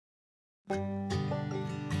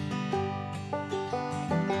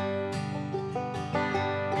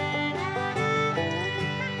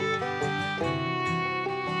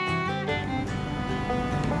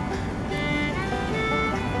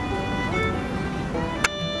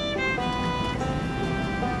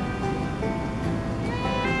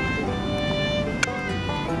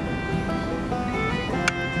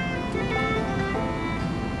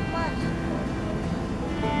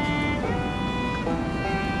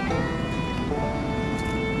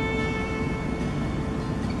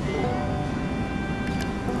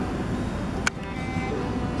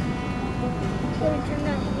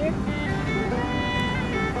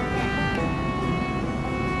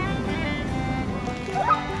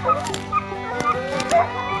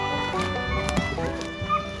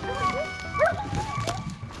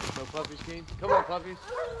Puppies, Keen. Come on, puppies.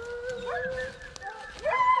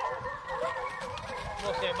 Come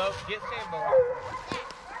on, Sambo. Get Sambo.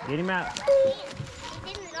 Get him out.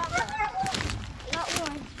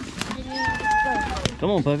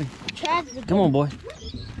 Come on, puppy. Come on, boy.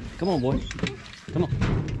 Come on, boy. Come on.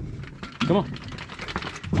 Come on.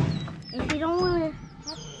 If you don't want to.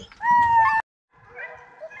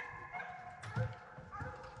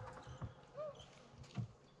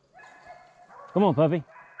 Come on, puppy.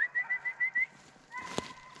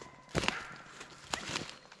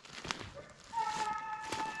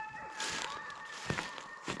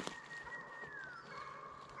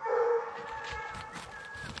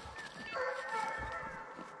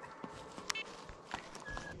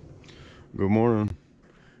 Good morning.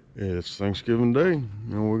 It's Thanksgiving Day,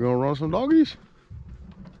 and we're gonna run some doggies.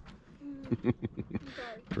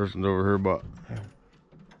 Tristan's over here about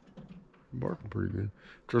barking pretty good.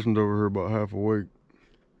 Tristan's over here about half awake.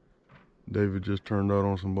 David just turned out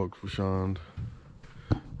on some bucks for shined.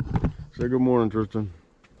 Say good morning, Tristan.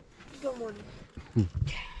 Good morning.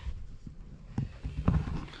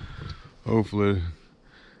 Hopefully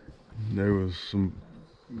there was some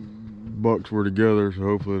bucks were together, so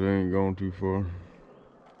hopefully they ain't going too far.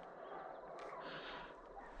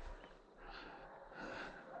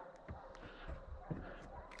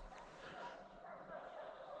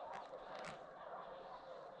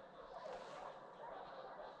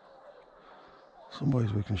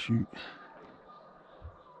 Somebody's we can shoot.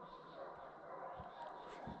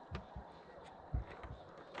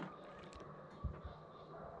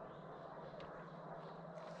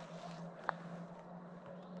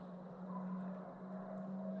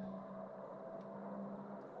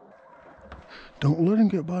 Don't let him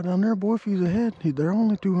get by down there, boy. If he's ahead, they're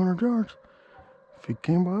only 200 yards. If he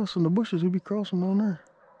came by us in the bushes, he'd be crossing down there.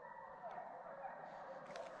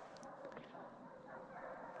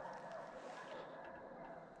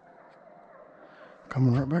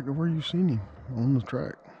 Coming right back to where you seen him, on the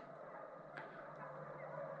track.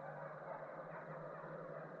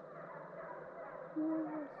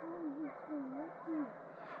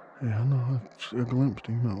 Yeah, I know. I glimpsed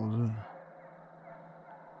him. That was it.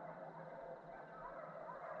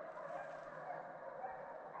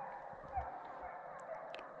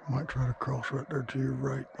 Might try to cross right there to your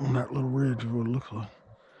right on that little ridge of what it looks like.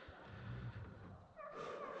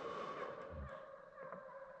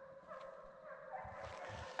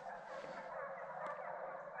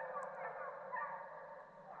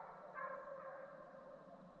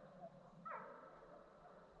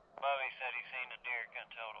 Bobby said he seen a deer,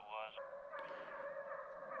 couldn't tell what it was.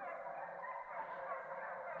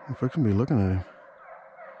 I'm fixing to be looking at him.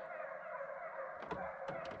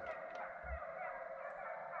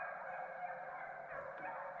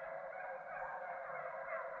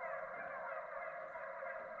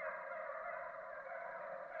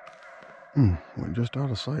 Went just out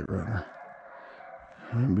of sight right there.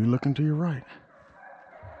 And be looking to your right.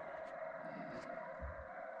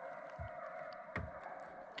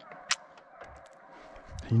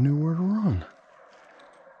 He knew where to run.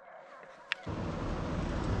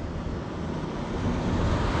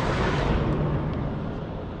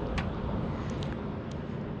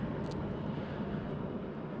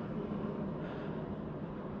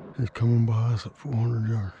 He's coming by us at 400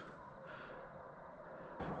 yards.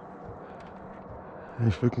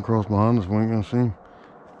 He's fixing to cross behind us, we ain't gonna see him.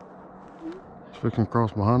 He's fixing to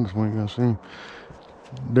cross behind us, we ain't gonna see him.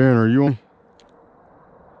 Darren, are you on?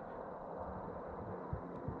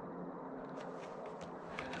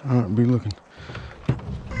 Alright, be looking.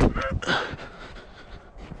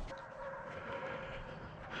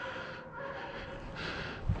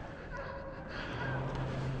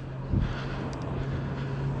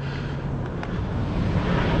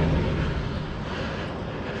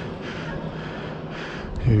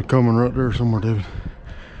 He's coming right there somewhere, David.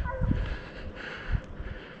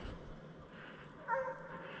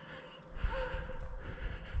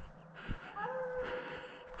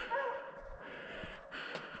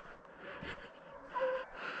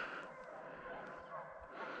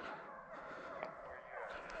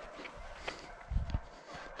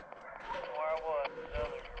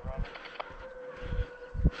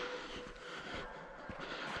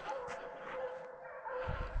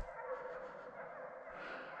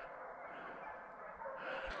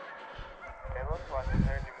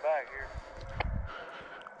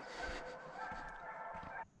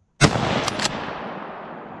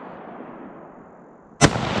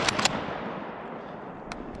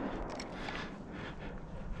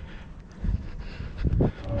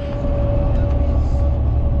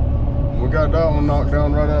 got that one knocked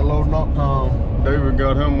down right at loading up time. David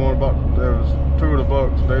got him one about, there was 2 of the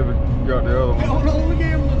bucks. David got the other one. Don't roll the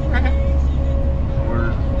gambling crap.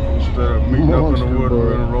 Instead of meeting up in the wood,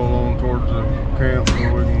 we're gonna roll on towards the camp so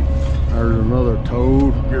we can. There's another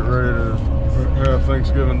toad. Get ready to have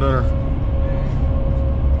Thanksgiving dinner.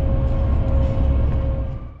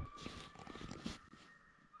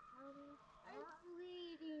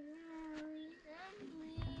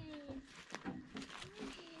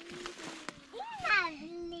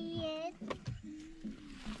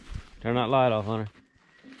 Turn that light off, Hunter.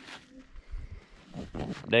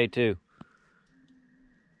 Day 2.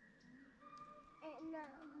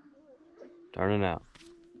 Turn it out.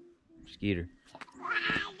 Skeeter.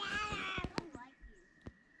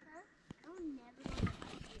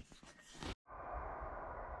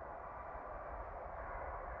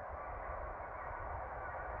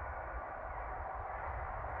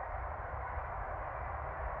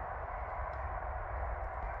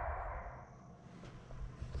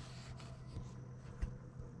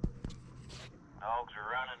 Dogs are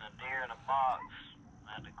running a deer in a box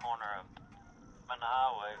at the corner of on the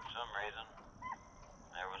highway for some reason.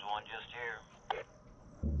 There was one just here.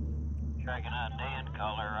 Tracking out Dan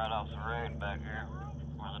collar right off the road back here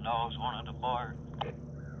where the dogs wanted to bark. Are you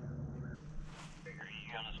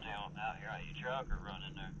gonna stay out here at your truck or run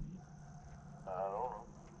in there? I don't know.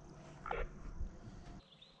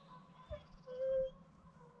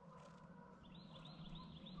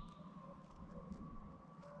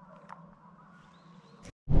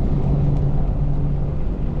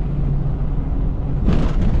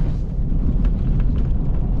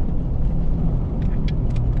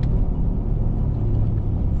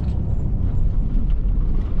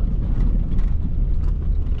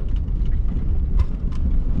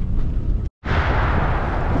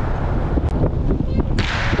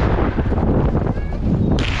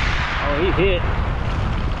 Hit.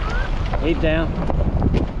 He's down.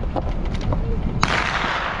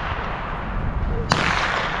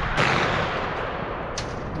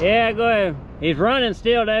 Yeah, go ahead. He's running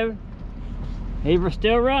still, David. He's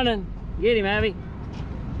still running. Get him, Abby.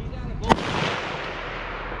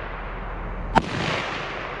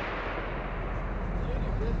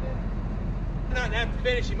 Not have to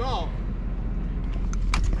finish him off.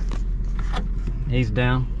 He's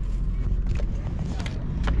down.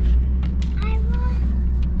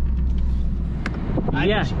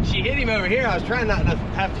 Yeah. She hit him over here. I was trying not to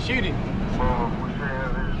have to shoot him. Well, if we see any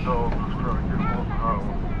of these dogs, let's try to get them off the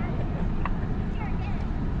highway.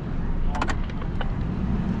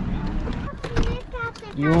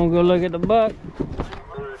 You want to go look at the buck? You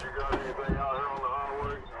got anything out here on the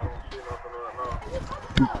highway? I don't see nothing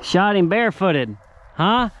right now. Shot him barefooted,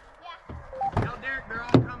 huh? Tell Derek they're all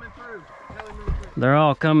coming through. Tell him real quick. They're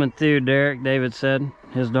all coming through, Derek. David said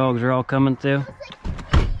his dogs are all coming through.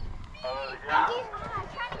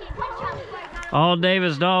 All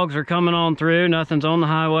David's dogs are coming on through. Nothing's on the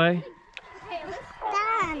highway.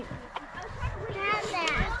 Done.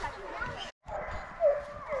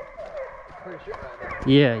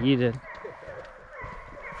 Yeah, you did.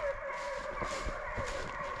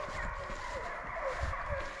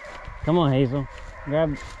 Come on, Hazel.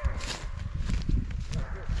 Grab.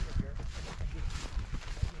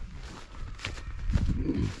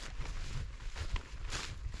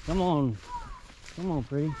 Come on. Come on,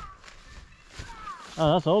 pretty.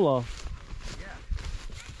 Oh, that's Olaf. Yeah.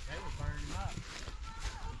 They were burning him up.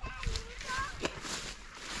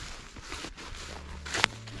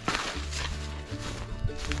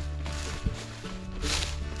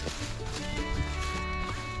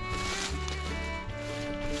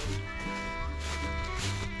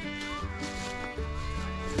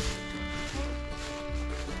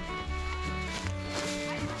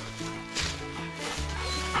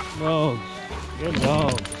 Dogs. Good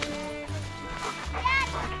dogs.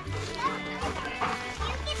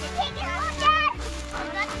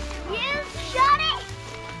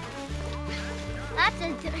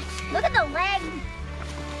 Look at the leg.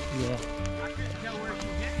 Yeah. I couldn't tell where she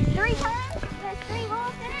hit him. 3 times? There's 3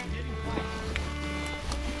 balls in it? Hit him twice.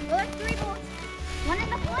 Well, there's 3 balls. 1 in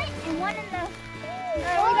the foot and 1 in the... we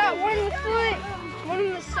got 1 in the foot, 1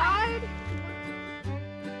 in the side.